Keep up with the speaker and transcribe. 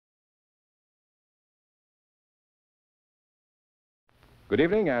Good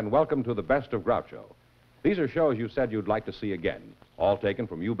evening and welcome to the Best of Groucho. These are shows you said you'd like to see again, all taken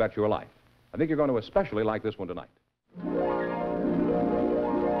from You Bet Your Life. I think you're going to especially like this one tonight.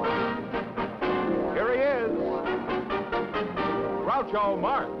 Here he is, Groucho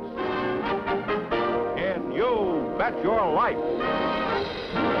Marx, in You Bet Your Life.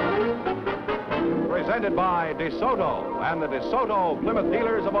 Presented by DeSoto and the DeSoto Plymouth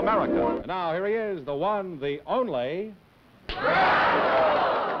Dealers of America. And now here he is, the one, the only... Well,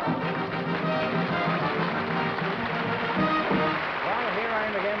 here I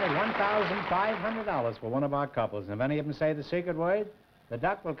am again with $1,500 for one of our couples. And if any of them say the secret word, the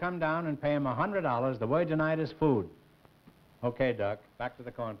Duck will come down and pay him $100. The word tonight is food. Okay, Duck, back to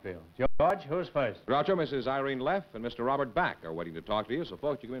the cornfield. George, who's first? Groucho, Mrs. Irene Leff and Mr. Robert Back are waiting to talk to you, so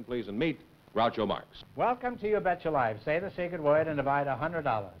folks, you come in, please, and meet Groucho Marx. Welcome to You Bet Your Life. Say the secret word and divide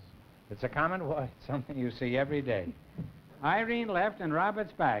 $100. It's a common word, something you see every day. Irene left and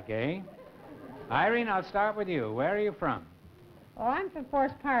Robert's back, eh? Irene, I'll start with you. Where are you from? Oh, I'm from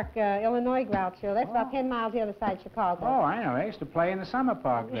Forest Park, Illinois, Groucho. That's about 10 miles the other side of Chicago. Oh, I know. I used to play in the summer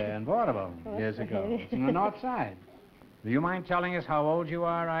park there in Vaudeville years ago. It's on the north side. Do you mind telling us how old you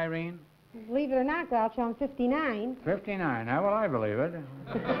are, Irene? Believe it or not, Groucho, I'm 59. 59. How will I believe it?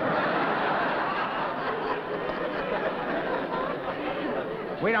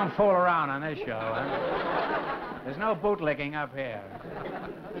 We don't fool around on this show, huh? There's no bootlicking up here.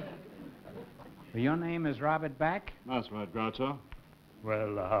 Your name is Robert Back? That's right, Groucho.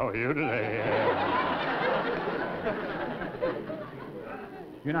 Well, how are you today?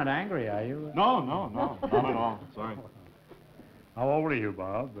 You're not angry, are you? No, not at all. Sorry. How old are you,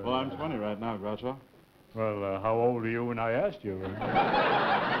 Bob? Well, I'm 20 right now, Groucho. Well, how old are you when I asked you?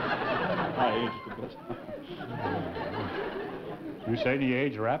 I aged a bit. You certainly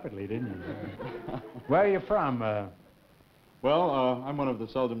aged rapidly, didn't you? Where are you from? Well, I'm one of the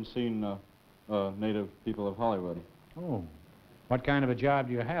seldom seen native people of Hollywood. Oh. What kind of a job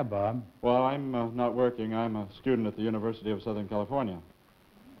do you have, Bob? Well, I'm not working. I'm a student at the University of Southern California.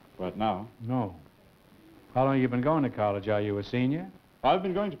 Right now. No. How long have you been going to college? Are you a senior? I've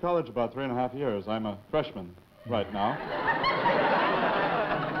been going to college about 3.5 years. I'm a freshman right now.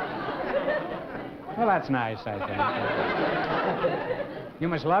 Well, that's nice, I think. You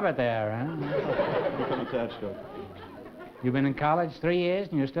must love it there, huh? Become attached to it. You've been in college 3 years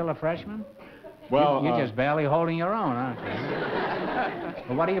and you're still a freshman? Well, You're just barely holding your own, aren't you?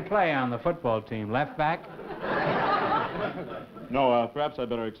 Well, what do you play on the football team? Left back? No, perhaps I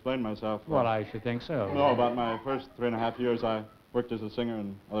better explain myself. Well, I should think so. No, about my first 3.5 years, I worked as a singer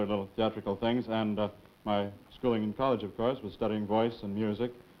and other little theatrical things, and my schooling in college, of course, was studying voice and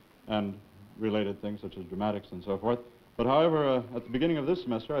music and related things such as dramatics and so forth. But however, at the beginning of this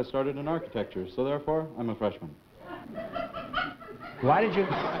semester, I started in architecture, so therefore, I'm a freshman. Why did you...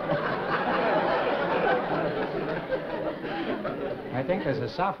 I think there's a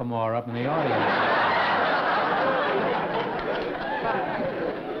sophomore up in the audience.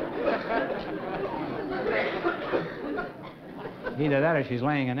 Either that or she's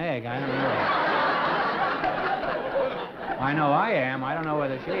laying an egg. I don't know. I know I am. I don't know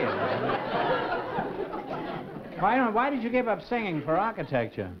whether she is. Why did you give up singing for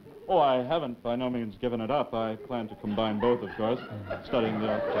architecture? Oh, I haven't by no means given it up. I plan to combine both, of course, studying the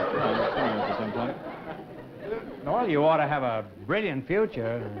architecture and singing at the same time. Well, you ought to have a brilliant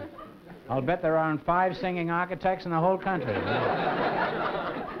future. I'll bet there aren't 5 singing architects in the whole country.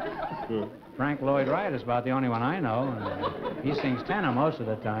 Sure. Frank Lloyd Wright is about the only one I know. And he sings tenor most of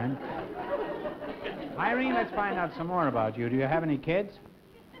the time. Irene, let's find out some more about you. Do you have any kids?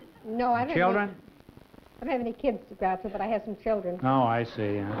 No, I don't. Children? I don't have any kids, Groucho, but I have some children. Oh, I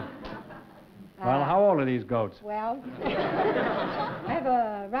see. Well, how old are these goats? Well, I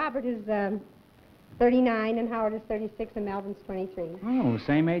have Robert is 39, and Howard is 36, and Melvin's 23. Oh,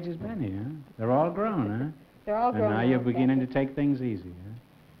 same age as Benny, huh? They're all grown, huh? They're all grown. And now you're beginning to take things easy, huh?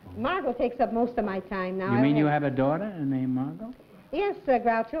 Margot takes up most of my time now. You mean you have a daughter named Margot? Yes,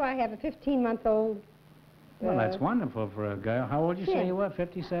 Groucho. I have a 15-month-old. Well, that's wonderful for a girl. How old did you say you were?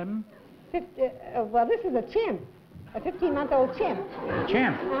 57? Well, this is a chimp. A 15-month-old chimp. A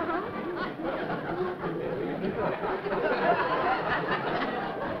chimp? Uh-huh.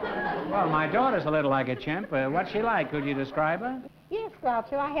 Well, my daughter's a little like a chimp. What's she like? Could you describe her? Yes,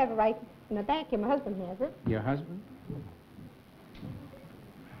 Groucho. I have it right in the back here. My husband has it. Your husband?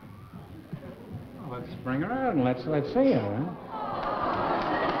 Well, let's bring her out and let's see her, huh?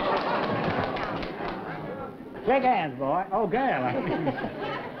 Shake hands, boy. Oh, girl.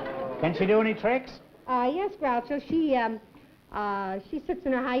 Can she do any tricks? Yes, Groucho. She She sits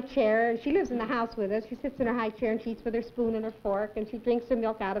in her high chair. She lives in the house with us. She sits in her high chair and she eats with her spoon and her fork, and she drinks her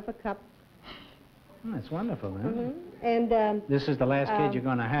milk out of a cup. Oh, that's wonderful, huh? And this is the last kid you're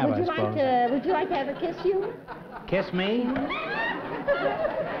going to have, I suppose. Would you like to have her kiss you? Kiss me?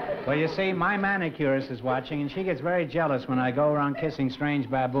 Well, you see, my manicurist is watching, and she gets very jealous when I go around kissing strange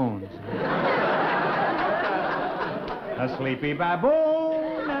baboons. A sleepy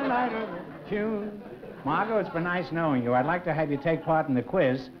baboon, a light of tune. Margot, it's been nice knowing you. I'd like to have you take part in the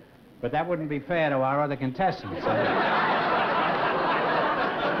quiz, but that wouldn't be fair to our other contestants.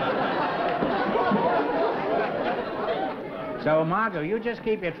 So, Margot, you just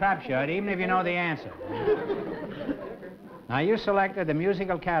keep your trap shut, even if you know the answer. Now, you selected the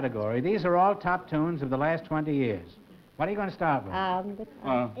musical category. These are all top tunes of the last 20 years. What are you going to start with?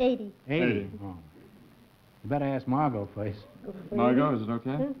 80. 80? Oh. You better ask Margot first. Margot, is it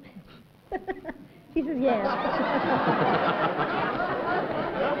okay? She says yes.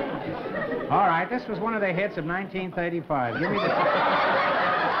 All right, this was one of the hits of 1935. Give me the...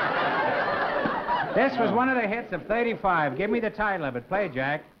 This was one of the hits of 35. Give me the title of it. Play,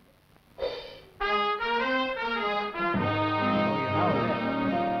 Jack.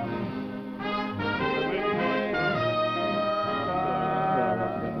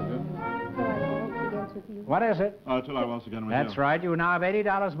 What is it? Till I Once Again With That's You. right. You now have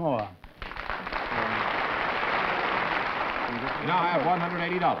 $80 more. You now have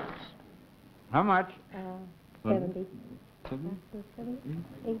 $180. How much? 70. 70?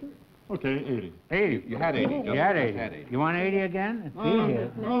 80? Okay, 80. 80. You had 80. You had 80. You want 80 again?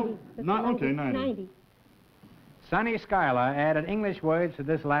 Easier. 90. Okay, 90. Sonny Schuyler added English words to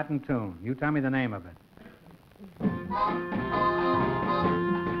this Latin tune. You tell me the name of it.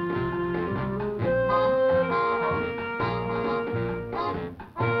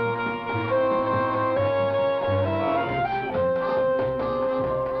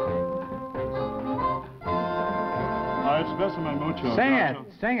 It's Besame Mucho. Sing it.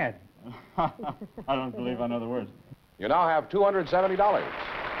 Sing it. I don't believe I know the words. You now have $270.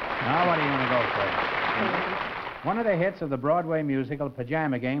 Now what are you going to go for? One of the hits of the Broadway musical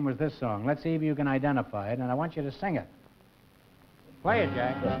Pajama Game was this song. Let's see if you can identify it, and I want you to sing it. Play it,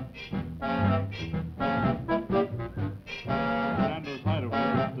 Jack. Nando's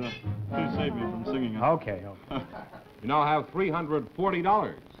Hideaway, but please save me from singing it. Okay. You now have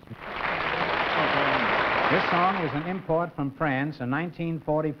 $340. This song was an import from France in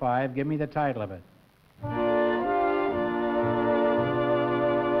 1945. Give me the title of it.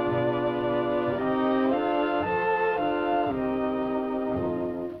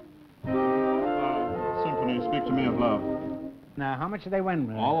 Symphony, Speak to Me of Love. Now, how much did they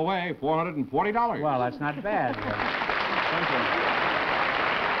win? All the way, $440. Well, that's not bad. Thank you.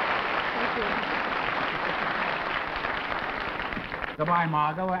 Goodbye,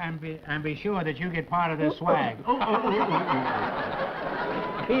 Margot, and be sure that you get part of this swag.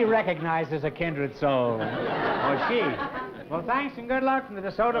 He recognizes a kindred soul. Or she. Well, thanks and good luck from the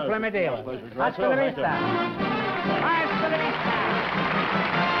DeSoto Plymouth dealer. Hasta la vista. Hasta la vista.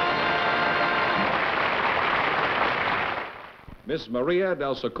 Miss Maria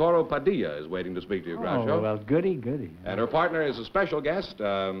del Socorro Padilla is waiting to speak to you, Groucho. Oh, well, goody, goody. And her partner is a special guest,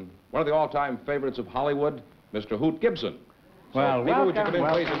 one of the all-time favorites of Hollywood, Mr. Hoot Gibson. So, Well, Leva, would you come in,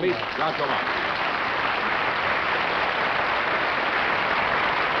 welcome. please, and meet Groucho Marx?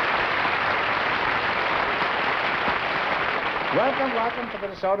 Welcome to the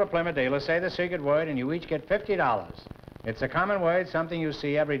DeSoto Plymouth dealer. Say the secret word, and you each get $50. It's a common word, something you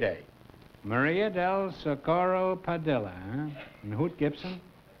see every day. Maria del Socorro Padilla, huh? And Hoot Gibson?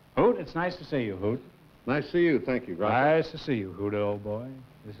 Hoot, it's nice to see you, Hoot. Nice to see you. Thank you, Groucho. Nice to see you, Hoot, old boy.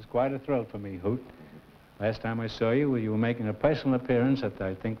 This is quite a thrill for me, Hoot. Last time I saw you, you were making a personal appearance at,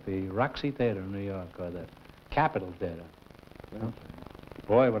 I think, the Roxy Theater in New York, or the Capitol Theater. Yeah.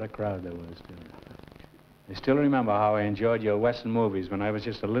 Boy, what a crowd there was, too. I still remember how I enjoyed your Western movies when I was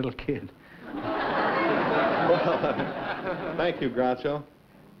just a little kid. Well, thank you, Groucho.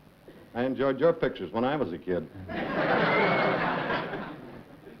 I enjoyed your pictures when I was a kid.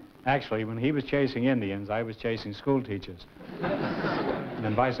 Actually, when he was chasing Indians, I was chasing school teachers.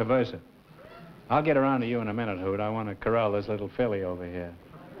 And vice versa. I'll get around to you in a minute, Hoot. I want to corral this little filly over here.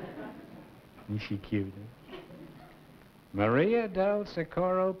 Isn't she cute? Eh? Maria del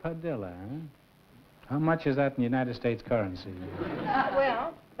Socorro Padilla, huh? How much is that in United States currency?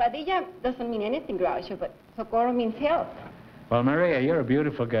 Well, Padilla doesn't mean anything, Groucho, but Socorro means help. Well, Maria, you're a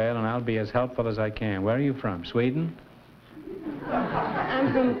beautiful girl, and I'll be as helpful as I can. Where are you from? Sweden?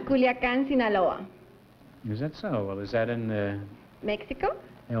 I'm from Culiacan, Sinaloa. Is that so? Well, is that in, Mexico?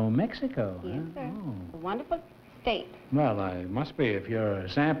 Oh, Mexico, Yes, huh? sir. Oh. A wonderful state. Well, I must be if you're a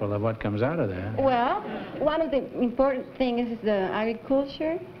sample of what comes out of there. Well, one of the important things is the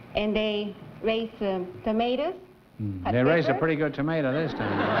agriculture, and they raise tomatoes. They raised a pretty good tomato this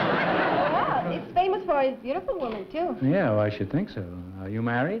time. Well, it's famous for its beautiful woman, too. Yeah, well, I should think so. Are you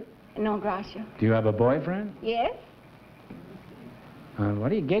married? No, Gracia. Do you have a boyfriend? Yes?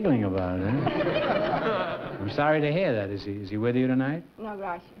 What are you giggling about, eh? I'm sorry to hear that. Is he with you tonight? No,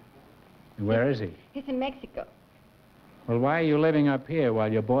 Gracia. Where is he? He's in Mexico. Well, why are you living up here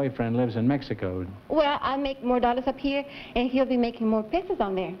while your boyfriend lives in Mexico? Well, I'll make more dollars up here, and he'll be making more pesos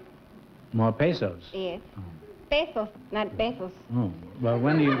down there. More pesos? Yes. Pesos, not pesos. Oh, well,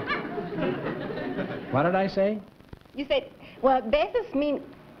 when do you... What did I say? You said, well, pesos mean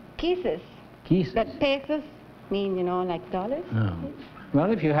kisses. Kisses? But pesos mean, you know, like dollars. Oh.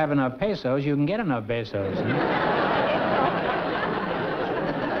 Well, if you have enough pesos, you can get enough pesos.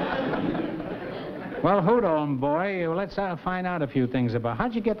 Well, Hoot, old boy, let's find out a few things about...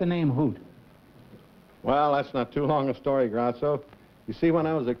 How'd you get the name Hoot? Well, that's not too long a story, Groucho. You see, when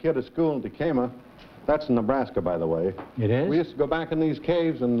I was a kid at school in Decatur, that's in Nebraska, by the way. It is? We used to go back in these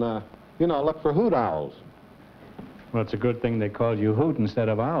caves and, you know, look for hoot owls. Well, it's a good thing they called you Hoot instead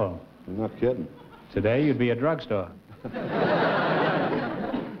of Owl. I'm not kidding. Today, you'd be a drugstore.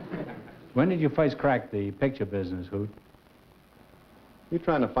 When did you first crack the picture business, Hoot? You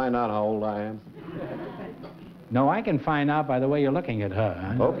trying to find out how old I am? No, I can find out by the way you're looking at her.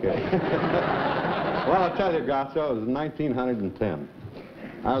 Huh? Okay. Well, I'll tell you, Groucho, it was 1910.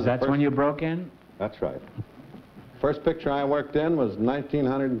 That's when you broke in? That's right. First picture I worked in was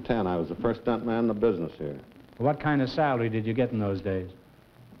 1910. I was the first stuntman in the business here. What kind of salary did you get in those days?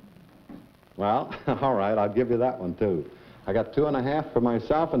 Well, all right, I'll give you that one, too. I got $2.50 for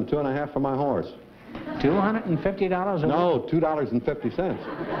myself and $2.50 for my horse. $250 a week? No, $2.50.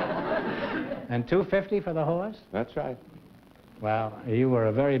 And $2.50 for the horse? That's right. Well, you were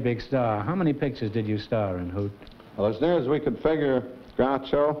a very big star. How many pictures did you star in, Hoot? Well, as near as we could figure,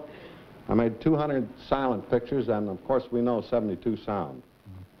 Groucho, I made 200 silent pictures, and of course we know 72 sound.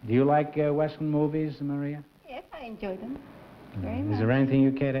 Do you like Western movies, Maria? Yes, I enjoy them. Very much. Is there anything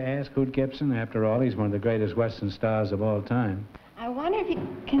you care to ask Hoot Gibson? After all, he's one of the greatest Western stars of all time. I wonder if he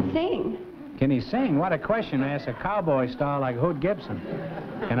can sing. Can he sing? What a question to ask a cowboy star like Hoot Gibson.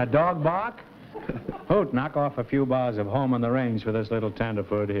 Can a dog bark? Hoot, knock off a few bars of Home on the Range for this little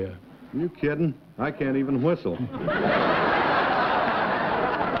tenderfoot here. You kidding? I can't even whistle.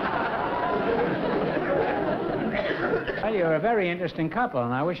 Well, you're a very interesting couple,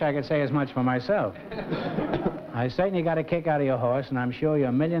 and I wish I could say as much for myself. I certainly got a kick out of your horse, and I'm sure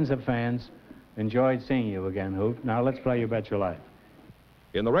your millions of fans enjoyed seeing you again, Hoot. Now, let's play You Bet Your Life.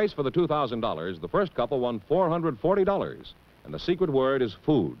 In the race for the $2,000, the first couple won $440, and the secret word is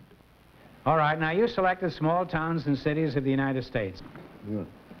food. All right, now you selected small towns and cities of the United States. Yeah.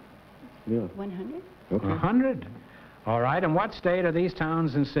 100? Okay. 100? All right, and what state are these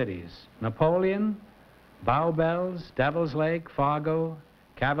towns and cities? Napoleon, Bow Bells, Devil's Lake, Fargo,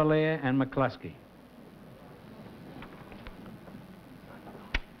 Cavalier, and McCluskey.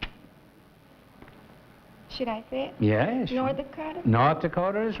 Should I say it? Yes. North Dakota? North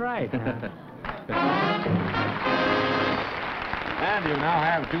Dakota is right. And you now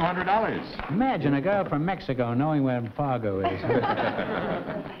have $200. Imagine a girl from Mexico knowing where Fargo is.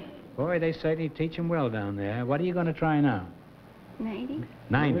 Boy, they certainly teach them well down there. What are you going to try now? 90?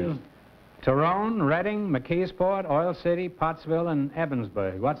 90. Tyrone, Reading, McKeesport, Oil City, Pottsville, and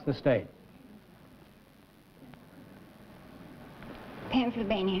Evansburg. What's the state?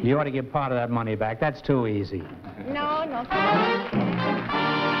 Pennsylvania. You ought to give part of that money back. That's too easy. No, no.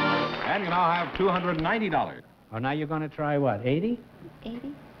 And you now have $290. Oh, now you're going to try what, 80?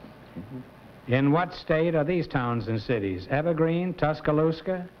 80? In what state are these towns and cities? Evergreen,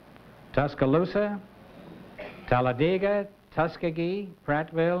 Tuscaloosa, Talladega, Tuskegee,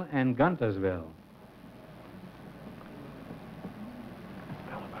 Prattville, and Guntersville.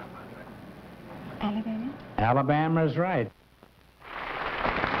 Alabama? Alabama's right.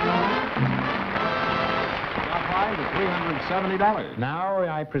 Now find at $370. Now,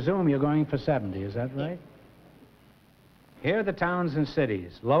 I presume you're going for 70, is that right? Here are the towns and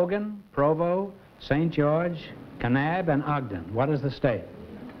cities. Logan, Provo, St. George, Kanab, and Ogden. What is the state?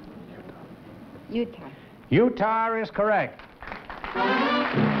 Utah. Utah is correct.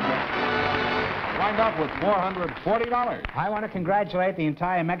 Wind up with $440. I want to congratulate the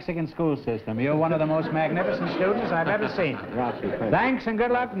entire Mexican school system. You're one of the most magnificent students I've ever seen. Thanks and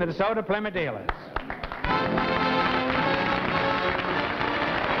good luck from the DeSoto Plymouth dealers.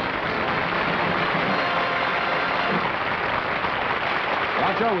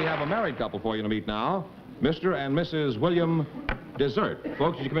 Groucho, we have a married couple for you to meet now. Mr. and Mrs. William Dessert.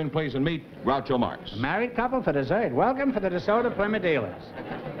 Folks, would you come in, please, and meet Groucho Marx. A married couple for dessert. Welcome for the DeSoto Plymouth dealers.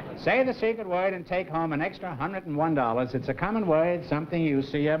 Say the secret word and take home an extra $101. It's a common word, something you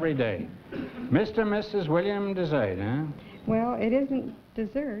see every day. Mr. and Mrs. William Dessert, huh? Well, it isn't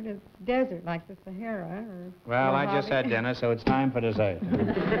dessert. It's desert, like the Sahara. Well, I just had dinner, so it's time for dessert.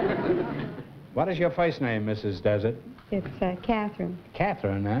 What is your first name, Mrs. Desert? It's Catherine.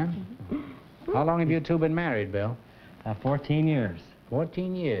 Catherine, huh? How long have you two been married, Bill? 14 years.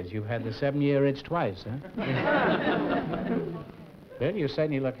 14 years. You've had the 7-year itch twice, huh? Bill, you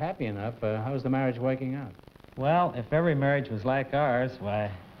certainly look happy enough. How's the marriage working out? Well, if every marriage was like ours,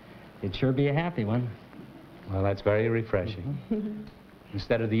 why, it'd sure be a happy one. Well, that's very refreshing.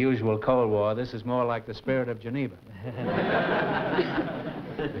 Instead of the usual Cold War, this is more like the spirit of Geneva.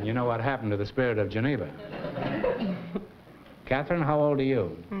 And you know what happened to the spirit of Geneva? Catherine, how old are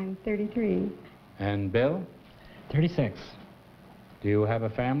you? I'm 33. And Bill? 36. Do you have a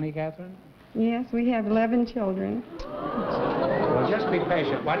family, Catherine? Yes, we have 11 children. Well, just be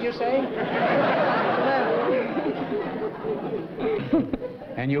patient. What did you say? 11.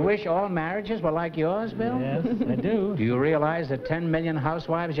 And you wish all marriages were like yours, Bill? Yes, I do. Do you realize that 10 million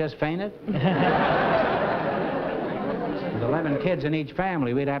housewives just fainted? With 11 kids in each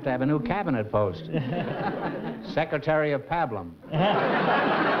family, we'd have to have a new cabinet post. Secretary of Pablum.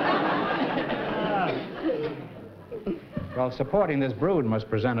 Well, supporting this brood must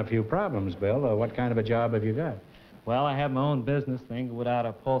present a few problems, Bill. What kind of a job have you got? Well, I have my own business, the Inglewood Auto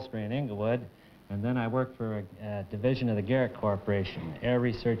Upholstery in Inglewood, and then I work for a division of the Garrett Corporation, Air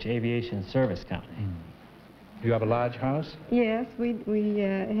Research Aviation Service Company. Do you have a large house? Yes, we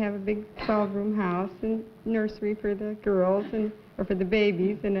have a big 12-room house and nursery for the girls or for the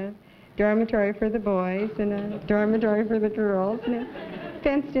babies, and a dormitory for the boys, and a dormitory for the girls, and a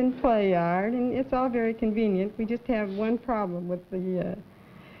fenced-in play yard, and it's all very convenient. We just have one problem with the,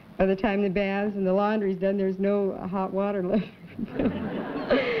 by the time the baths and the laundry's done, there's no hot water left.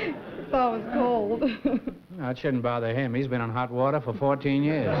 It's always cold. No, it shouldn't bother him. He's been on hot water for 14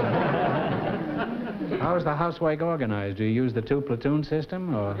 years. How's the housework organized? Do you use the 2-platoon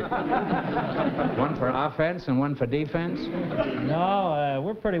system, or one for offense and one for defense? No,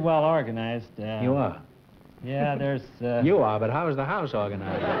 we're pretty well organized. You are? Yeah, there's... You are, but how is the house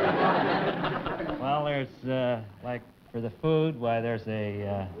organized? Well, there's, like, for the food, why, there's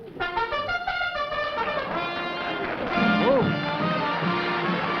a... Ooh.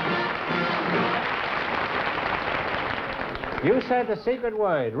 You said the secret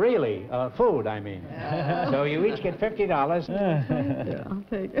word, really. Food, I mean. So you each get $50. Yeah, I'll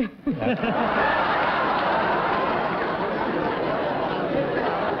take it.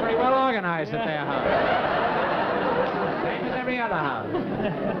 Pretty well organized at their house. Same as every other house.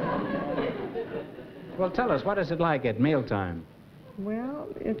 Well, tell us, what is it like at mealtime? Well,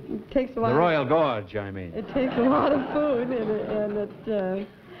 it takes a lot. The Royal Gorge, I mean. It takes a lot of food, and it,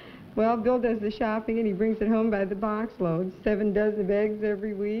 well, Bill does the shopping, and he brings it home by the box load. 7 dozen of eggs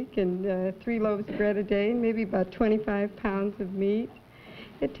every week, and 3 loaves of bread a day, and maybe about 25 pounds of meat.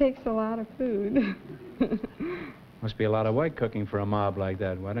 It takes a lot of food. Must be a lot of work cooking for a mob like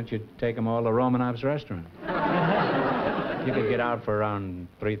that. Why don't you take them all to Romanov's restaurant? You could get out for around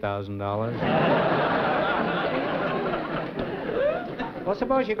 $3,000. Well,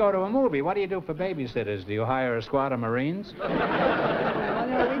 suppose you go to a movie. What do you do for babysitters? Do you hire a squad of Marines? Well,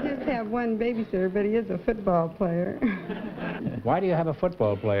 no, we just have one babysitter, but he is a football player. Why do you have a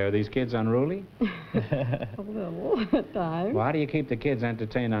football player? Are these kids unruly? A little at times. Well, how do you keep the kids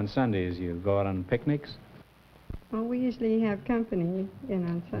entertained on Sundays? You go out on picnics? Well, we usually have company in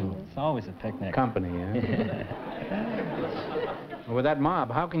on Sundays. It's always a picnic. Company, yeah? Well, with that mob,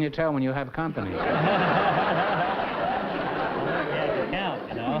 how can you tell when you have company?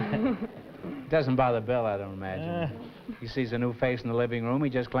 It doesn't bother Bill, I don't imagine. He sees a new face in the living room, he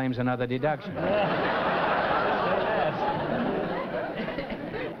just claims another deduction.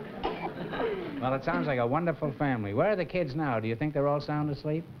 Well, it sounds like a wonderful family. Where are the kids now? Do you think they're all sound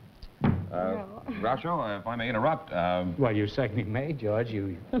asleep? Groucho, if I may interrupt. Well, you certainly may, George.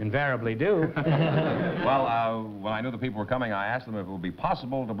 You invariably do. Well, when I knew the people were coming, I asked them if it would be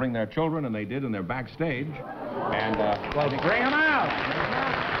possible to bring their children, and they did, and they're backstage. And, well, bring them out.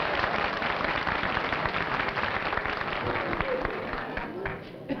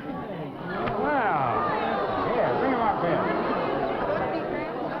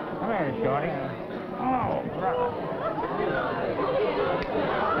 Shorty. Oh, brother.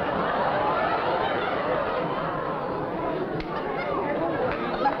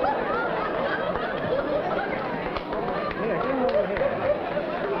 Here, give him over here.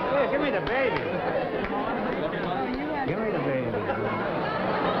 Here, give me the baby.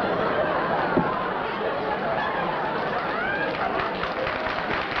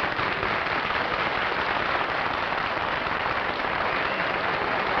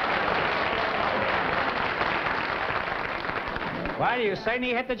 Well, you certainly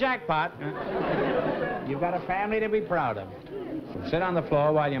hit the jackpot. You've got a family to be proud of. So sit on the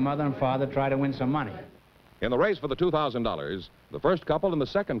floor while your mother and father try to win some money. In the race for the $2,000, the first couple and the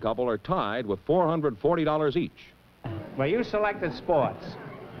second couple are tied with $440 each. Well, you selected sports.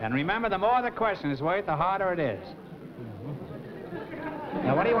 And remember, the more the question is worth, the harder it is.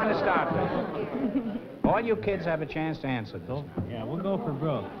 Now, what do you want to start with? All you kids have a chance to answer this. Yeah, we'll go for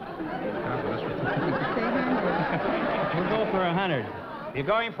broke. Say 100. We'll go for 100. You're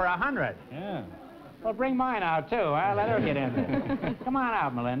going for 100? Yeah. Well, bring mine out, too. I'll let her get in there. Come on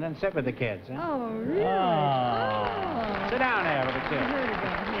out, Melinda, and sit with the kids. Huh? Oh, really? Oh. Sit down there with the I kids. heard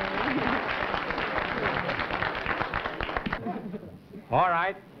about him. All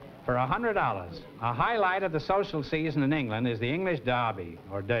right, for $100, a highlight of the social season in England is the English Derby,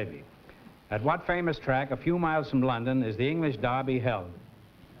 or Derby. At what famous track a few miles from London is the English Derby held?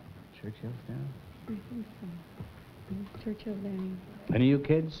 Churchill's down. I think so. Churchill Down. Any of you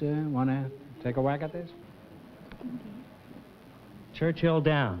kids want to take a whack at this? Churchill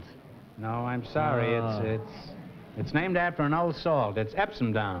Downs. No, I'm sorry. Oh. It's named after an old salt. It's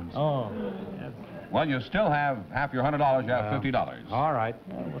Epsom Downs. Oh. Well, you still have half your $100. You have $50. All right.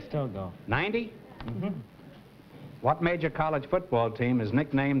 Well, we'll still go. 90? Mm-hmm. What major college football team is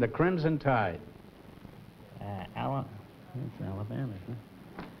nicknamed the Crimson Tide? It's Alabama. Huh?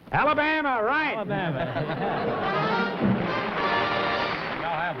 Alabama, right. Alabama. You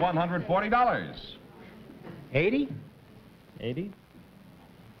now have $140. 80? 80?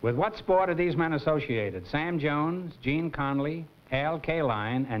 With what sport are these men associated? Sam Jones, Gene Conley, Al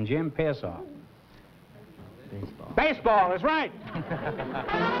Kaline, and Jim Pearsaw. Baseball. Baseball is right.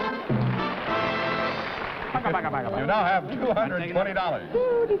 You now have $220.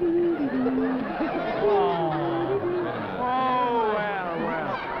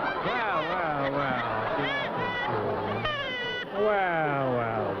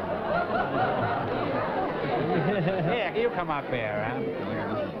 Here, you come up here, huh?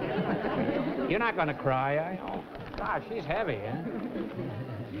 You're not going to cry, are you? Oh, gosh, she's heavy, huh?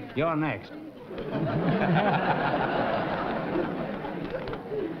 You're next.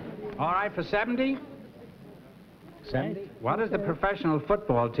 All right, for 70? 70? What is the professional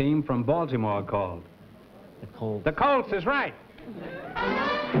football team from Baltimore called? The Colts. The Colts is right.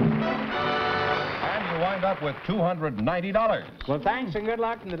 And you wind up with $290. Well, thanks and good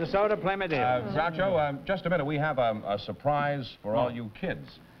luck in the DeSoto Plymouth Deal. Groucho, just a minute. We have a surprise for all you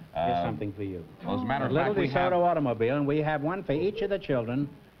kids. Here's something for you. Well, as a matter A of little fact, we have... DeSoto automobile, and we have one for each of the children.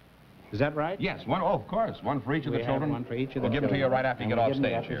 Is that right? Yes, one. Oh, of course. One for each of the We have children. one for each of the We'll give them to you right after you get off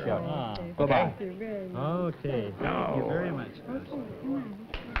stage here. Ah. Goodbye. Thank you very much. Okay. Thank you very much. Okay, come on.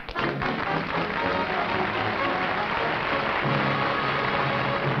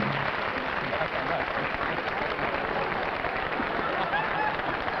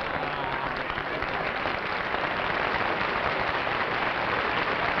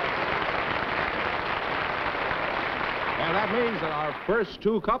 And that means that our first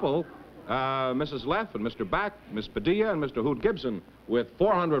two couple, Mrs. Leff and Mr. Back, Miss Padilla and Mr. Hoot Gibson, with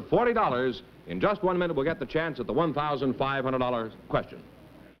 $440, in just 1 minute we'll get the chance at the $1,500 question.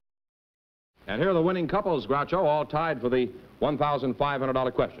 And here are the winning couples, Groucho, all tied for the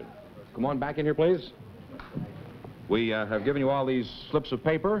 $1,500 question. Come on back in here, please. We have given you all these slips of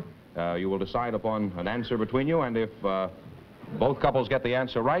paper. You will decide upon an answer between you, and if both couples get the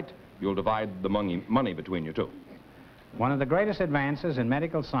answer right, you'll divide the money between you two. One of the greatest advances in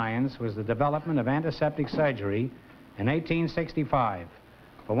medical science was the development of antiseptic surgery in 1865.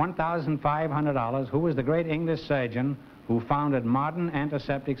 For $1,500, who was the great English surgeon who founded modern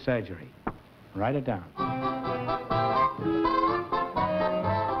antiseptic surgery? Write it down.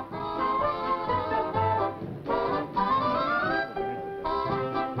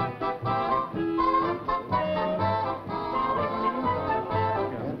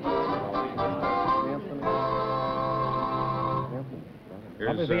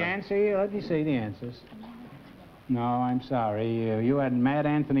 What was the answer? Let me see the answers. No, I'm sorry. You had Mad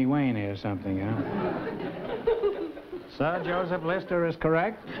Anthony Wayne here or something, huh? Sir Joseph Lister is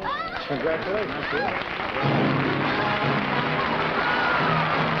correct. Congratulations.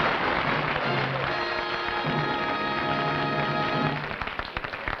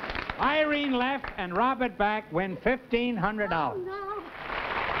 Irene Leff and Robert Back win $1,500.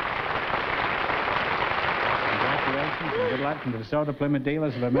 Congratulations and good luck from the DeSoto Plymouth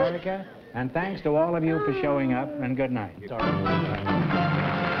Dealers of America. And thanks to all of you for showing up, and good night.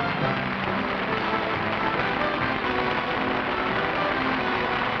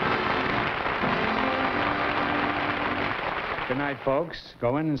 Good night, folks.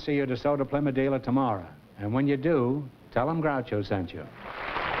 Go in and see your DeSoto Plymouth dealer tomorrow. And when you do, Tell them Groucho sent you.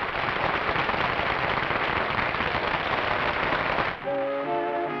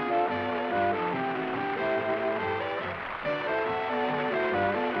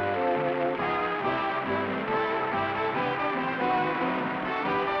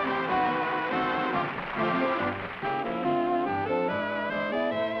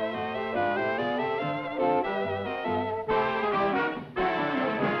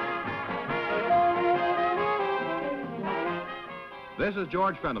 This is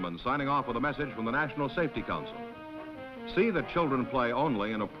George Fenneman signing off with a message from the National Safety Council. See that children play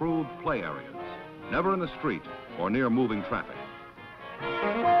only in approved play areas, never in the street or near moving traffic.